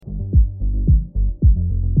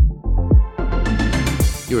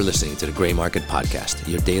You're listening to the Gray Market Podcast,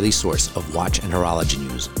 your daily source of watch and horology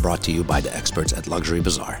news, brought to you by the experts at Luxury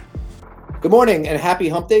Bazaar. Good morning and happy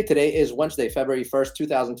hump day. Today is Wednesday, February 1st,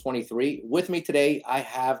 2023. With me today, I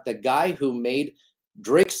have the guy who made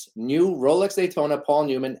Drake's new Rolex Daytona, Paul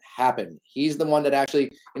Newman, happen. He's the one that actually,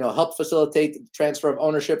 helped facilitate the transfer of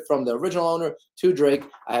ownership from the original owner to Drake.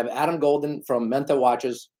 I have Adam Golden from Menta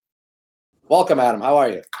Watches. Welcome, Adam. How are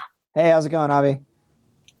you? Hey, how's it going, Avi?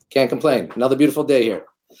 Can't complain. Another beautiful day here.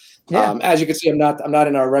 Yeah. As you can see, I'm not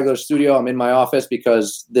in our regular studio. I'm in my office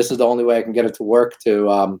because this is the only way I can get it to work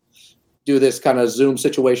to do this kind of Zoom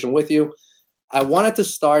situation with you. I wanted to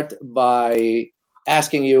start by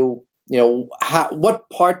asking you, what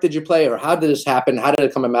part did you play, or how did this happen? How did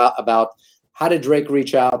it come about? How did Drake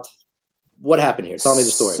reach out? What happened here? Tell me the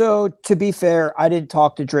story. So to be fair, I didn't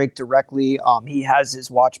talk to Drake directly. He has his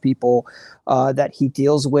watch people that he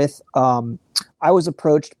deals with. I was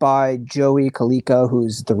approached by Joey Kalika,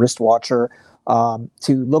 who's the wrist watcher, to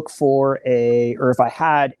look for if I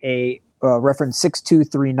had a reference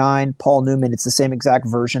 6239 Paul Newman. It's the same exact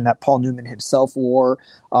version that Paul Newman himself wore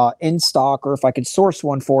in stock, or if I could source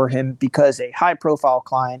one for him because a high-profile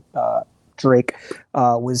client, Drake,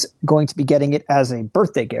 was going to be getting it as a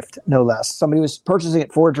birthday gift, no less. Somebody was purchasing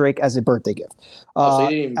it for Drake as a birthday gift. So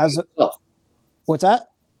he didn't even what's that?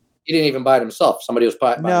 He didn't even buy it himself. Somebody was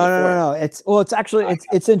buying it. No.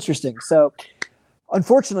 It's interesting. So,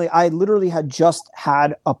 unfortunately, I literally had just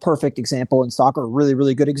had a perfect example in stock, or a really,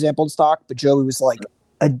 really good example in stock, but Joey was like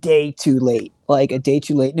a day too late.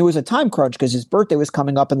 And it was a time crunch because his birthday was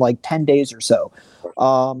coming up in like 10 days or so.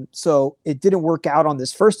 So it didn't work out on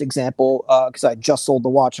this first example because I just sold the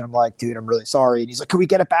watch, and I'm like, dude, I'm really sorry. And he's like, can we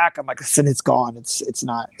get it back? I'm like, listen, it's gone. It's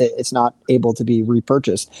not able to be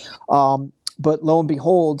repurchased. But lo and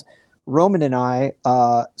behold, Roman and I,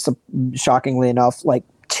 shockingly enough, like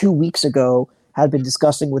 2 weeks ago, had been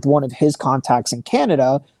discussing with one of his contacts in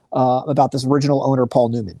Canada about this original owner, Paul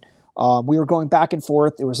Newman. We were going back and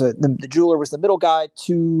forth. It was the jeweler was the middle guy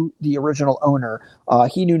to the original owner.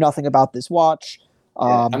 He knew nothing about this watch.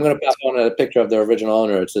 I'm going to pass on a picture of the original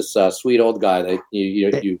owner. It's this sweet old guy that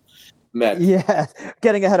you met. Yeah,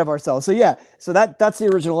 getting ahead of ourselves. So that's the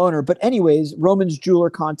original owner. But anyways, Roman's jeweler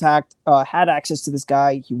contact had access to this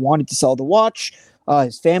guy. He wanted to sell the watch.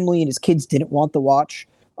 His family and his kids didn't want the watch.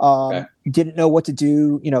 Didn't know what to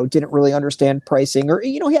do, didn't really understand pricing, or,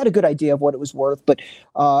 he had a good idea of what it was worth, but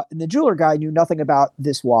the jeweler guy knew nothing about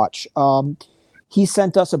this watch. He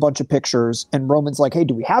sent us a bunch of pictures, and Roman's like, hey,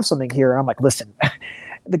 do we have something here? And I'm like, listen,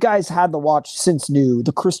 the guy's had the watch since new.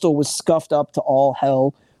 The crystal was scuffed up to all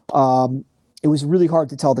hell. It was really hard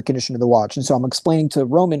to tell the condition of the watch. And so I'm explaining to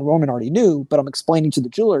Roman already knew, but I'm explaining to the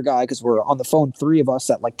jeweler guy, because we're on the phone, three of us,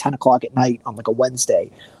 at like 10 o'clock at night on like a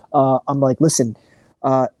Wednesday. I'm like, listen,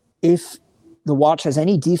 if the watch has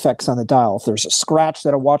any defects on the dial, if there's a scratch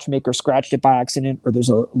that a watchmaker scratched it by accident, or there's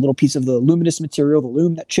a little piece of the luminous material, the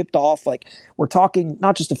lume that chipped off, like, we're talking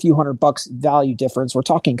not just a few $100 value difference. We're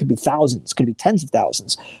talking could be thousands, could be tens of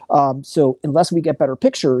thousands. So unless we get better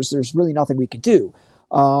pictures, there's really nothing we can do.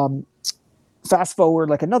 Fast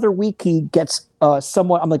forward like another week, he gets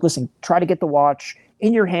somewhat. I'm like, listen, try to get the watch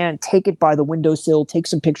in your hand, take it by the windowsill, take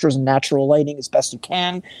some pictures in natural lighting as best you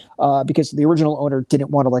can, because the original owner didn't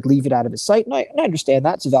want to like leave it out of his sight. And I understand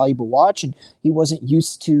that. It's a valuable watch, and he wasn't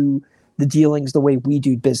used to the dealings the way we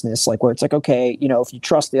do business, like where it's like, okay, if you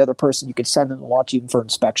trust the other person, you could send them the watch even for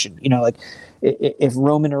inspection. Like if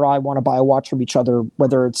Roman or I want to buy a watch from each other,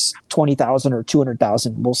 whether it's 20,000 or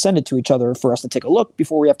 200,000, we'll send it to each other for us to take a look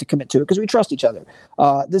before we have to commit to it, because we trust each other.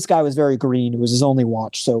 This guy was very green. It was his only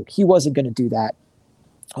watch, so he wasn't going to do that.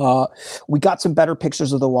 We got some better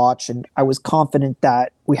pictures of the watch, and I was confident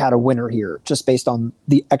that we had a winner here just based on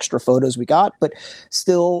the extra photos we got. But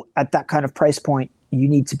still, at that kind of price point, you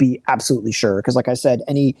need to be absolutely sure, because like I said,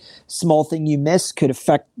 any small thing you miss could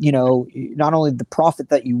affect, not only the profit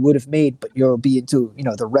that you would have made, but you'll be into,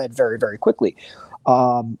 the red very, very quickly,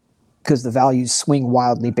 because the values swing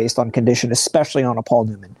wildly based on condition, especially on a Paul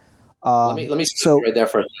Newman. Let me stop right there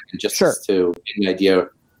for a second, just to get an idea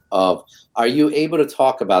of, are you able to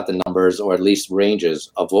talk about the numbers, or at least ranges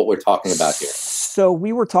of what we're talking about here? So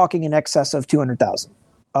we were talking in excess of 200,000.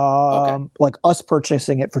 Okay. Like us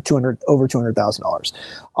purchasing it for over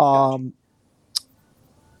 $200,000.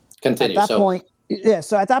 Continue. At that point,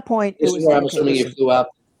 So at that point, it was. I'm assuming you flew out.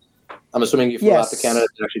 I'm assuming you flew out to Canada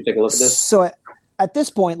to actually take a look at this. So at this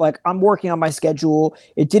point, like, I'm working on my schedule.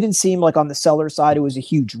 It didn't seem like on the seller side it was a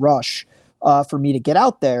huge rush for me to get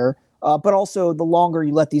out there. But also, the longer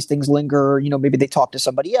you let these things linger, maybe they talk to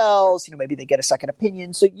somebody else, maybe they get a second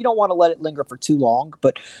opinion. So you don't want to let it linger for too long.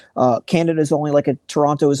 But Toronto is only like a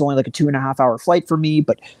 2.5 hour flight for me.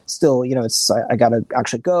 But still, I got to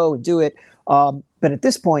actually go and do it. But at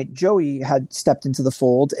this point, Joey had stepped into the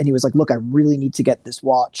fold, and he was like, look, I really need to get this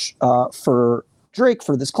watch for Drake,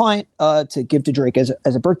 for this client, to give to Drake as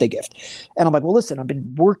a birthday gift. And I'm like, well, listen, I've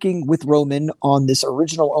been working with Roman on this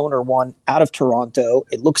original owner one out of Toronto.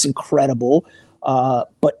 It looks incredible.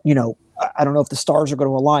 But, I don't know if the stars are going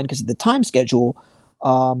to align because of the time schedule.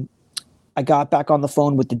 I got back on the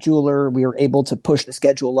phone with the jeweler. We were able to push the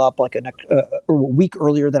schedule up like a week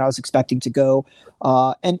earlier than I was expecting to go.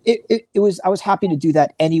 And I was happy to do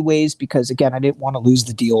that anyways, because again, I didn't want to lose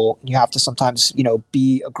the deal. You have to sometimes,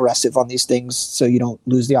 be aggressive on these things so you don't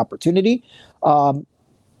lose the opportunity.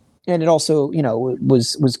 And it also,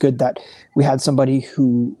 was good that we had somebody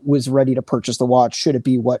who was ready to purchase the watch should it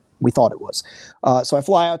be what we thought it was. So I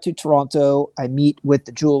fly out to Toronto. I meet with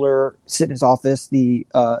the jeweler, sit in his office. The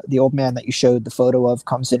old man that you showed the photo of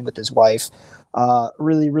comes in with his wife.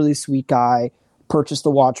 Really, really sweet guy. Purchased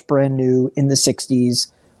the watch brand new in the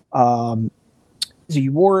 60s. So he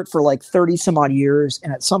wore it for like 30 some odd years.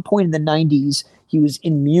 And at some point in the 90s, he was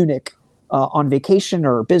in Munich on vacation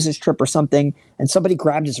or a business trip or something, and somebody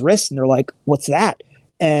grabbed his wrist and they're like, what's that?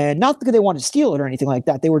 And not because they wanted to steal it or anything like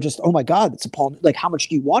that. They were just, oh my God, it's a palm. Like, how much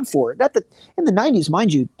do you want for it? In the 90s,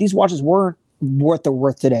 mind you, these watches weren't worth the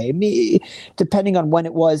worth today. I mean, depending on when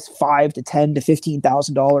it was, $5,000 to $10,000 to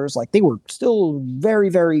 $15,000, like they were still very,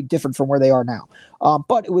 very different from where they are now.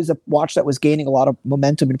 But it was a watch that was gaining a lot of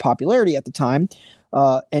momentum and popularity at the time.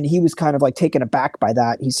 And he was kind of like taken aback by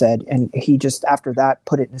that, he said. And he just, after that,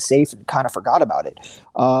 put it in a safe and kind of forgot about it.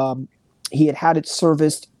 He had it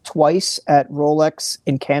serviced twice at Rolex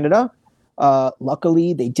in Canada.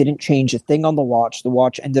 Luckily, they didn't change a thing on the watch. The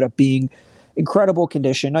watch ended up being incredible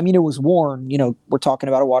condition. I mean, it was worn. We're talking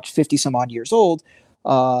about a watch 50 some odd years old.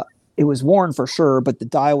 It was worn for sure, but the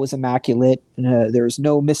dial was immaculate. There was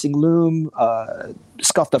no missing loom,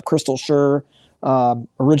 scuffed up crystal sure.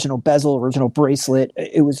 Original bezel, original bracelet.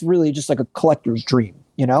 It was really just like a collector's dream,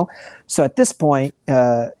 So at this point,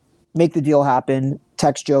 make the deal happen.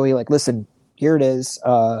 Text Joey, like, listen, here it is.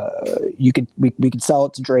 We can sell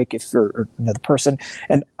it to Drake or the person.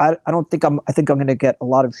 And I think I'm going to get a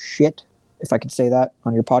lot of shit, if I could say that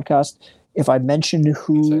on your podcast, if I mentioned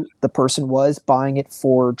who the person was buying it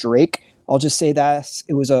for Drake. I'll just say that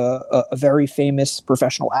it was a very famous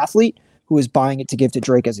professional athlete who was buying it to give to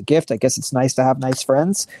Drake as a gift. I guess it's nice to have nice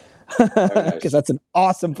friends because that's an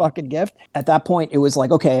awesome fucking gift. At that point, it was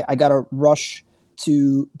like, okay, I got to rush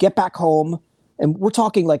to get back home. And we're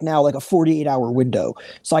talking like now, like a 48-hour window.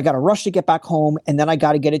 So I got to rush to get back home. And then I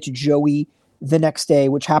got to get it to Joey the next day,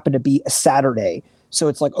 which happened to be a Saturday. So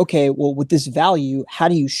it's like, okay, well, with this value, how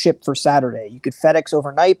do you ship for Saturday? You could FedEx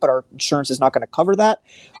overnight, but our insurance is not going to cover that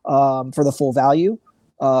for the full value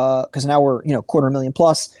because now we're, $250,000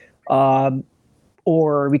 plus.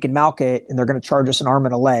 Or we can milk it and they're going to charge us an arm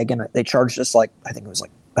and a leg. And they charged us I think it was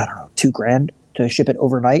I don't know, $2,000 to ship it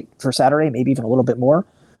overnight for Saturday, maybe even a little bit more.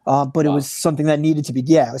 But wow. It was something that needed to be,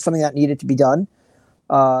 it was something that needed to be done.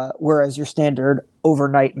 Whereas your standard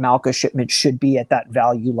overnight Malka shipment should be at that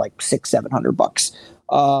value, like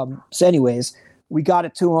 $600-$700. So anyways, we got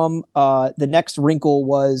it to him. The next wrinkle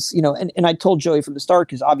was, and I told Joey from the start,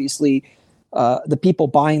 because obviously, the people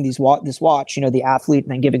buying this watch, the athlete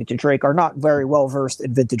and then giving it to Drake are not very well versed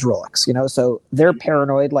in vintage Rolex, so they're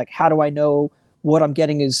paranoid. Like, how do I know what I'm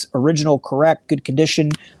getting is original, correct, good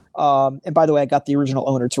condition? And by the way, I got the original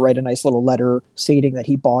owner to write a nice little letter stating that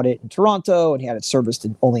he bought it in Toronto and he had it serviced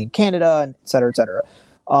only in Canada, and et cetera, et cetera.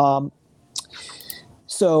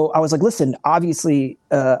 So I was like, listen, obviously,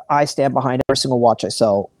 I stand behind every single watch I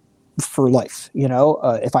sell for life.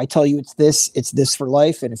 If I tell you it's this for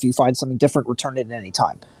life. And if you find something different, return it at any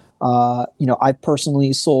time. I've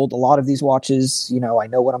personally sold a lot of these watches. I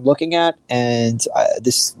know what I'm looking at, and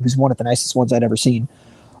this was one of the nicest ones I'd ever seen.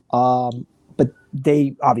 But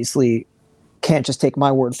they obviously can't just take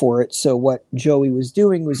my word for it. So what Joey was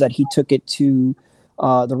doing was that he took it to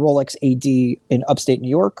the Rolex AD in upstate New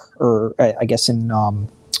York, or I guess in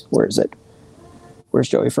where is it? Where's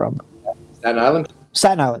Joey from? Staten Island.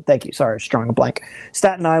 Staten Island. Thank you. Sorry, I was drawing a blank.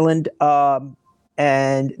 Staten Island.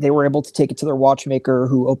 And they were able to take it to their watchmaker,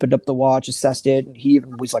 who opened up the watch, assessed it, and he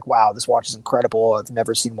even was like, wow, this watch is incredible. I've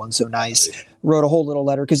never seen one so nice. Wrote a whole little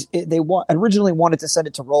letter because they originally wanted to send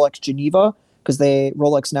it to Rolex Geneva, because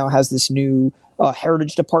Rolex now has this new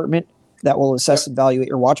heritage department that will assess and evaluate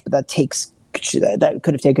your watch, but that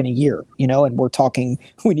could have taken a year, and we're talking,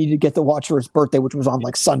 we needed to get the watch for his birthday, which was on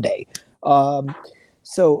like Sunday.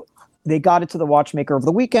 So they got it to the watchmaker over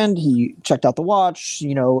the weekend. He checked out the watch,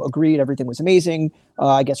 agreed everything was amazing.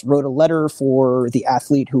 I guess wrote a letter for the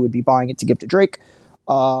athlete who would be buying it to give to Drake.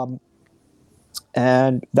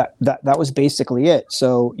 And that was basically it.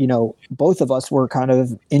 So, both of us were kind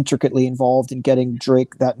of intricately involved in getting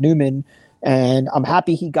Drake that Newman. And I'm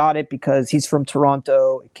happy he got it because he's from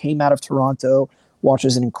Toronto. It came out of Toronto. Watch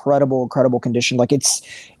is in incredible condition. Like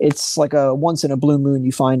it's like a once in a blue moon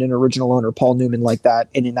you find an original owner, Paul Newman, like that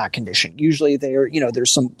and in that condition. Usually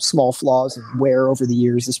there's some small flaws in wear over the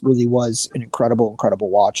years. This really was an incredible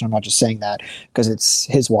watch. And I'm not just saying that because it's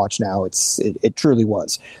his watch now. It truly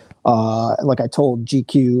was. Like I told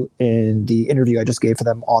GQ in the interview I just gave for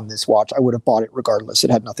them on this watch, I would have bought it regardless.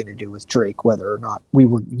 It had nothing to do with Drake, whether or not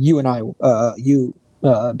you and I,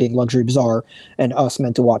 being Luxury Bazaar and us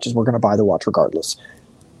meant to watches, we're going to buy the watch regardless.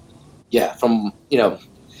 Yeah. From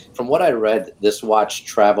what I read, this watch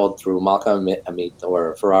traveled throh Malcolm Amit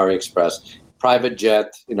or Ferrari Express, private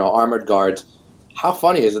jet, armored guards. How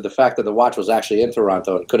funny is it the fact that the watch was actually in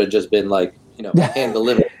Toronto and could have just been hand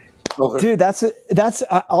delivered? Dude, that's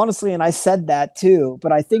honestly, and I said that too,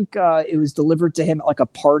 but I think it was delivered to him at like a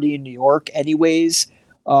party in New York anyways,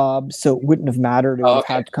 so it wouldn't have mattered. It would have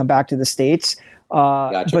had to come back to the States.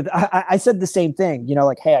 Gotcha. But I said the same thing,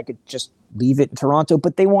 like, hey, I could just leave it in Toronto,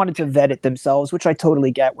 but they wanted to vet it themselves, which I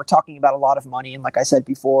totally get. We're talking about a lot of money, and like I said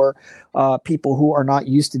before, people who are not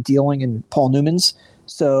used to dealing in Paul Newmans.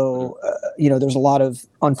 So, there's a lot of,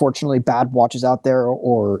 unfortunately, bad watches out there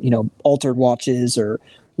or altered watches or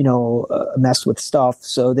messed with stuff.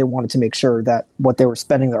 So they wanted to make sure that what they were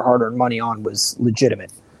spending their hard-earned money on was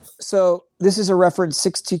legitimate. So this is a reference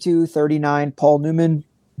 62239 Paul Newman.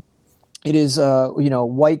 It is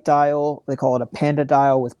white dial. They call it a panda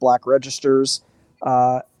dial with black registers.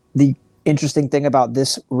 The interesting thing about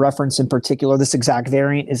this reference in particular, this exact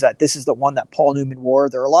variant, is that this is the one that Paul Newman wore.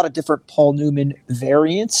 There are a lot of different Paul Newman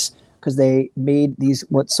variants because they made these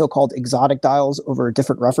what's so-called exotic dials over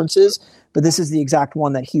different references. But this is the exact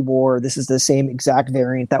one that he wore. This is the same exact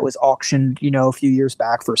variant that was auctioned, a few years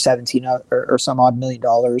back for $17 or some odd $1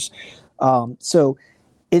 million. So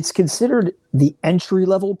it's considered the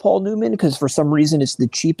entry-level Paul Newman because for some reason it's the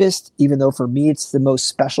cheapest, even though for me it's the most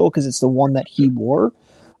special because it's the one that he wore.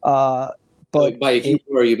 But by he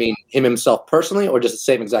wore, you mean him himself personally, or just the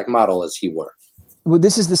same exact model as he wore? Well,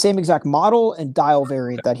 this is the same exact model and dial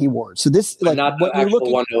variant that he wore. So this, but not the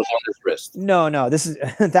actual one that was on his wrist. No. This is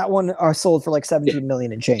that one are sold for like 17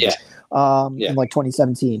 million and change. In like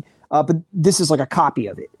 2017. But this is like a copy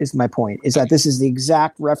of it. Is my point? Is that this is the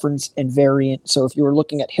exact reference and variant. So if you were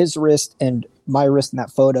looking at his wrist and my wrist in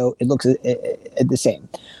that photo, it looks the same.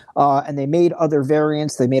 And they made other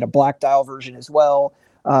variants. They made a black dial version as well.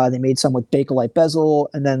 They made some with Bakelite bezel,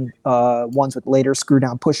 and then ones with later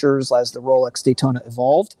screw-down pushers as the Rolex Daytona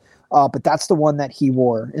evolved. But that's the one that he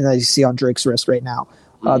wore, and as you see on Drake's wrist right now.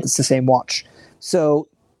 It's the same watch. So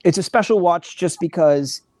it's a special watch just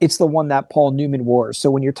because it's the one that Paul Newman wore. So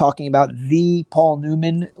when you're talking about the Paul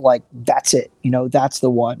Newman, like that's it. That's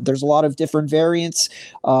the one. There's a lot of different variants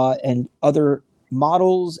and other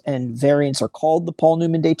models and variants are called the Paul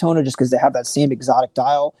Newman Daytona just because they have that same exotic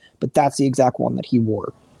dial, but that's the exact one that he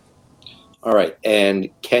wore. All right. And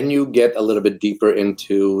can you get a little bit deeper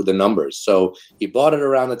into the numbers? So you bought it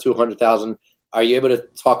around the 200,000. Are you able to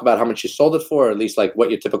talk about how much you sold it for, or at least like what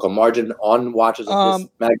your typical margin on watches of this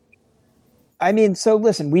magazine? I mean, so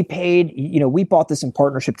listen, we paid, we bought this in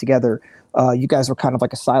partnership together. You guys were kind of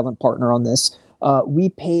like a silent partner on this. We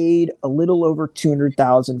paid a little over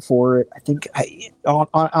 200,000 for it. I think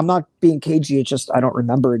I'm not being cagey. It's just, I don't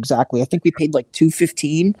remember exactly. I think we paid like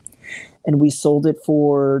 215 and we sold it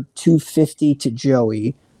for 250 to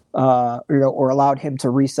Joey, or allowed him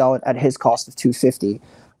to resell it at his cost of 250.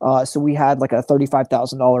 So we had like a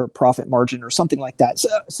 $35,000 profit margin or something like that. So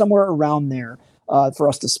somewhere around there, for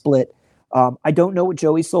us to split. I don't know what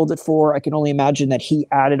Joey sold it for. I can only imagine that he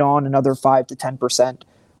added on another 5 to 10%.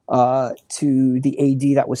 To the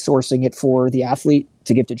AD that was sourcing it for the athlete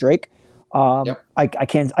to give to Drake. Yep. I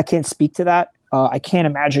can't speak to that. I can't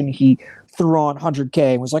imagine he threw on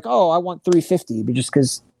 100K and was like, oh, I want 350, but just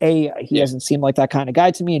because A, he doesn't seem like that kind of guy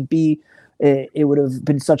to me, and B, it would have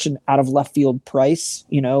been such an out of left field price,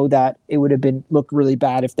 that it would have looked really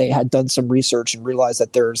bad if they had done some research and realized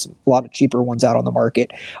that there's a lot of cheaper ones out on the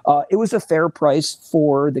market. It was a fair price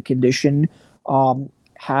for the condition.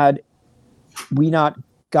 Had we not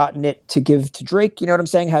gotten it to give to Drake, you know what I'm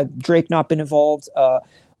saying? Had Drake not been involved,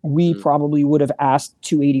 we probably would have asked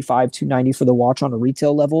 285, 290 for the watch on a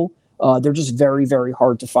retail level. They're just very, very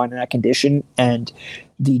hard to find in that condition. And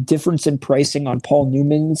the difference in pricing on Paul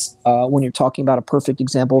Newman's, when you're talking about a perfect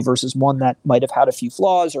example versus one that might have had a few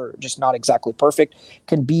flaws or just not exactly perfect,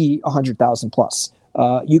 can be 100,000 plus.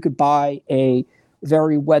 You could buy a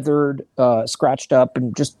very weathered, scratched up,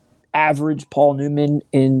 and just average Paul Newman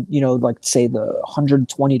in, like say the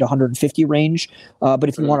 120 to 150 range. But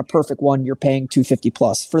if you want a perfect one, you're paying 250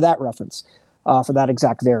 plus for that reference, for that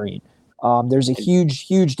exact variant. There's a huge,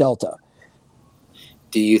 huge delta.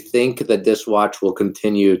 Do you think that this watch will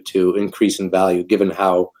continue to increase in value, given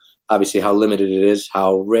how limited it is,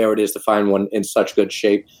 how rare it is to find one in such good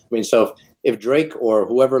shape? I mean, so if Drake or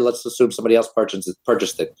whoever, let's assume somebody else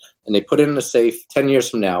purchased it, and they put it in a safe 10 years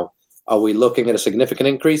from now, are we looking at a significant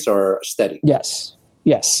increase or steady? Yes.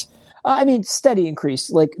 I mean, steady increase.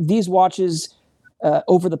 Like these watches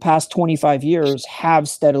over the past 25 years have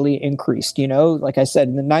steadily increased. Like I said,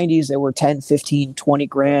 in the 90s, they were 10, 15, 20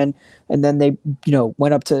 grand. And then they,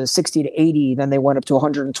 went up to 60 to 80. Then they went up to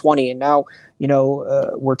 120. And now,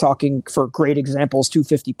 we're talking, for great examples,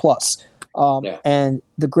 250 plus. And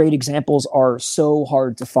the great examples are so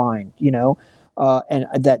hard to find,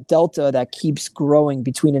 and that delta that keeps growing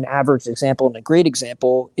between an average example and a great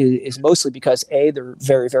example is mostly because A, they're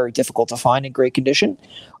very, very difficult to find in great condition.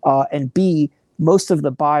 And B, most of the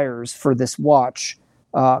buyers for this watch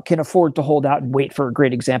can afford to hold out and wait for a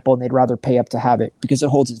great example, and they'd rather pay up to have it because it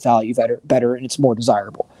holds its value better and it's more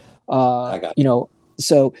desirable.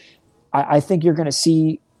 So I think you're going to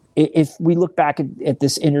see, if we look back at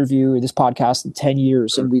this interview or this podcast in 10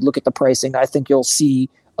 years and we look at the pricing, I think you'll see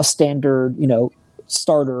a standard,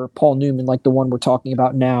 starter Paul Newman, like the one we're talking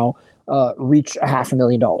about now, reach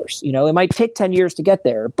 $500,000. It might take 10 years to get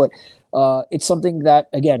there, but it's something that,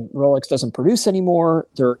 again, Rolex doesn't produce anymore.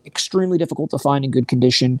 They're extremely difficult to find in good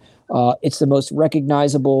condition. It's the most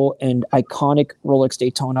recognizable and iconic Rolex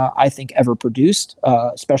Daytona I think ever produced,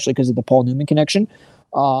 especially because of the Paul Newman connection.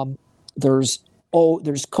 There's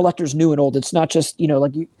collectors new and old. It's not just,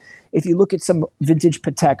 if you look at some vintage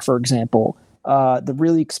Patek, for example, the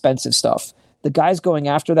really expensive stuff, the guys going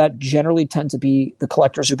after that generally tend to be the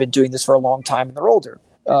collectors who've been doing this for a long time and they're older.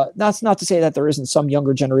 That's not to say that there isn't some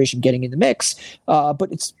younger generation getting in the mix,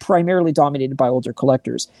 but it's primarily dominated by older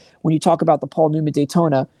collectors. When you talk about the Paul Newman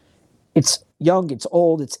Daytona, it's young, it's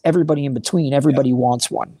old, it's everybody in between. Everybody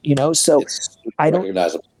wants one, so I don't.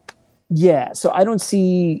 Yeah, so I don't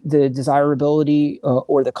see the desirability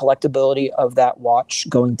or the collectability of that watch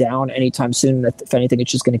going down anytime soon. If anything,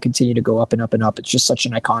 it's just going to continue to go up and up and up. It's just such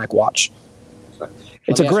an iconic watch.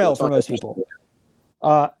 It's a grail for most people.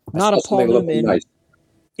 Not a Paul Newman. Nice.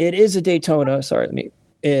 It is a Daytona. Sorry,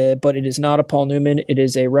 but it is not a Paul Newman. It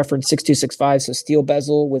is a reference 6265, so steel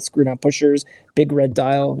bezel with screw-down pushers, big red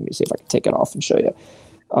dial. Let me see if I can take it off and show you.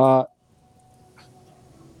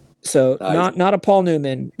 So nice. Not a Paul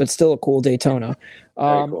Newman, but still a cool Daytona.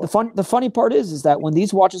 Cool. The funny part is that when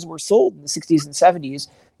these watches were sold in the 60s and 70s,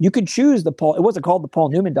 you could choose the Paul. It wasn't called the Paul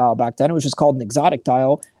Newman dial back then. It was just called an exotic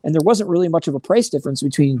dial, and there wasn't really much of a price difference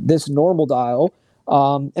between this normal dial.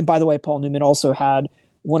 And by the way, Paul Newman also had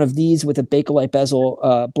one of these with a Bakelite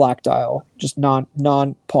bezel black dial, just non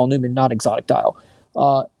Paul Newman, not exotic dial,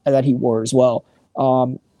 that he wore as well.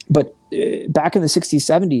 But back in the 60s,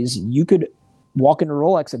 70s, you could walk into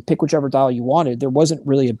Rolex and pick whichever dial you wanted. There wasn't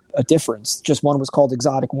really a difference. Just one was called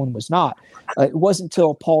exotic, one was not. It wasn't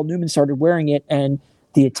until Paul Newman started wearing it and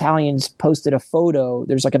the Italians posted a photo.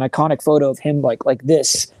 There's like an iconic photo of him like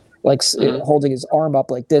this, holding his arm up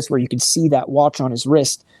like this, where you could see that watch on his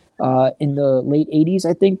wrist in the late 80s,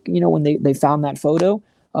 I think, when they found that photo,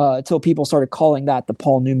 until people started calling that the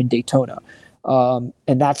Paul Newman Daytona. And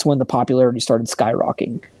that's when the popularity started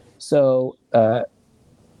skyrocketing. So,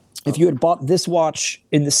 if you had bought this watch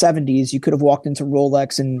in the 70s, you could have walked into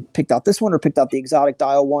Rolex and picked out this one or picked out the exotic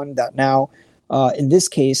dial one that now, in this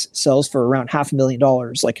case, sells for around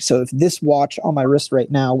 $500,000. So if this watch on my wrist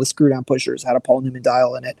right now with screw-down pushers had a Paul Newman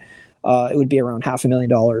dial in it, it would be around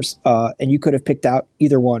 $500,000. And you could have picked out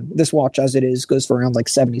either one. This watch, as it is, goes for around like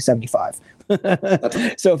 70, 75.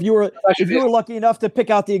 So if you were lucky enough to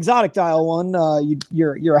pick out the exotic dial one,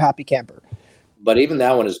 you're a happy camper. But even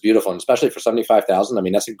that one is beautiful, and especially for $75,000. I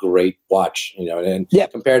mean, that's a great watch, And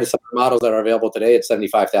compared to some models that are available today at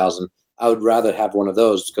 $75,000, I would rather have one of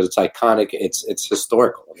those because it's iconic. It's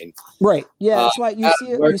historical. I mean, right? Yeah, that's why you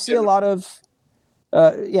see a lot of.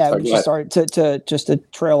 To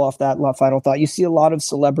trail off that final thought. You see a lot of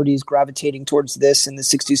celebrities gravitating towards this in the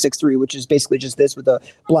 6263, which is basically just this with a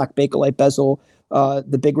black Bakelite bezel.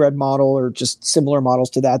 The big red model, or just similar models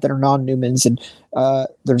to that are non-Newmans, and I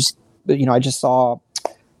just saw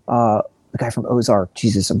the guy from Ozark.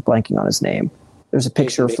 Jesus, I'm blanking on his name. There's a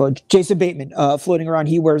picture of Jason Bateman floating around.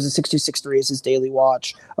 He wears a 6263 as his daily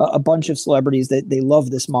watch. A bunch of celebrities that they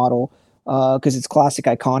love this model because it's classic,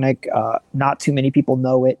 iconic. Not too many people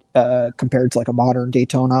know it compared to like a modern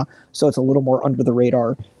Daytona, so it's a little more under the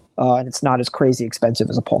radar, and it's not as crazy expensive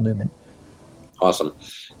as a Paul Newman. Awesome.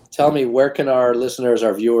 Tell me, where can our listeners,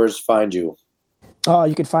 our viewers find you?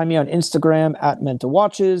 You can find me on Instagram at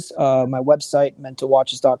MentoWatches, my website,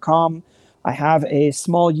 mentowatches.com. I have a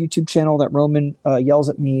small YouTube channel that Roman yells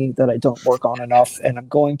at me that I don't work on enough, and I'm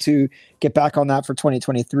going to get back on that for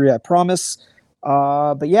 2023, I promise.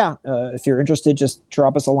 But yeah, if you're interested, just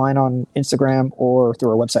drop us a line on Instagram or through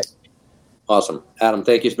our website. Awesome. Adam,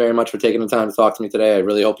 thank you very much for taking the time to talk to me today. I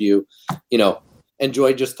really hope you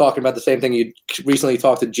enjoyed just talking about the same thing you recently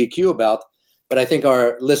talked to GQ about. But I think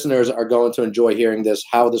our listeners are going to enjoy hearing this,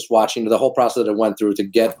 how this watching, the whole process that it went through to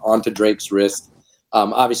get onto Drake's wrist.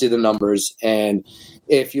 Obviously the numbers. And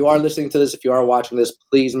if you are listening to this, if you are watching this,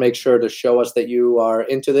 please make sure to show us that you are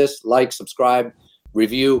into this. Like, subscribe,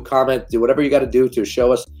 review, comment, do whatever you got to do to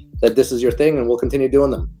show us that this is your thing, and we'll continue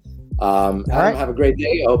doing them. Adam, have a great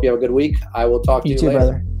day. I hope you have a good week. I will talk to you too,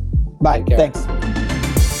 later. Brother. Bye. Thanks.